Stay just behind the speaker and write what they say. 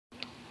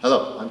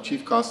I'm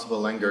Chief Constable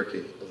Len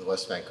Gerke of the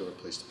West Vancouver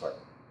Police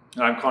Department.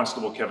 And I'm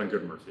Constable Kevin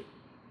Goodmurphy.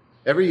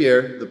 Every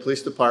year, the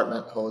Police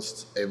Department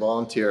hosts a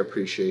Volunteer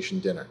Appreciation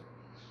Dinner.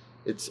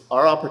 It's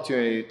our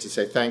opportunity to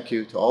say thank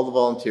you to all the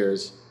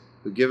volunteers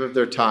who give of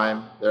their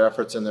time, their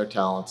efforts, and their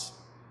talents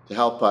to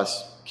help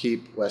us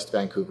keep West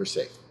Vancouver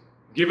safe.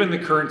 Given the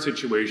current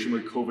situation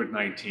with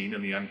COVID-19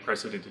 and the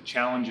unprecedented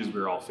challenges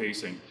we're all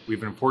facing,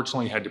 we've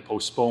unfortunately had to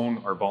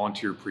postpone our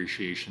Volunteer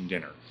Appreciation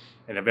Dinner,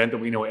 an event that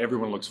we know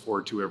everyone looks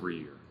forward to every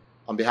year.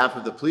 On behalf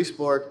of the Police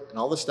Board and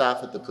all the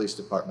staff at the Police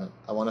Department,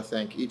 I want to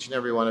thank each and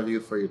every one of you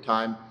for your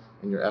time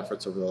and your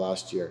efforts over the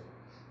last year.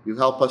 You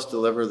help us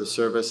deliver the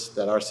service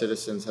that our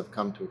citizens have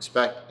come to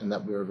expect and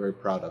that we are very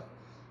proud of.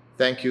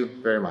 Thank you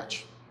very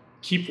much.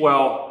 Keep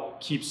well,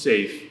 keep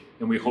safe,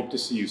 and we hope to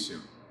see you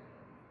soon.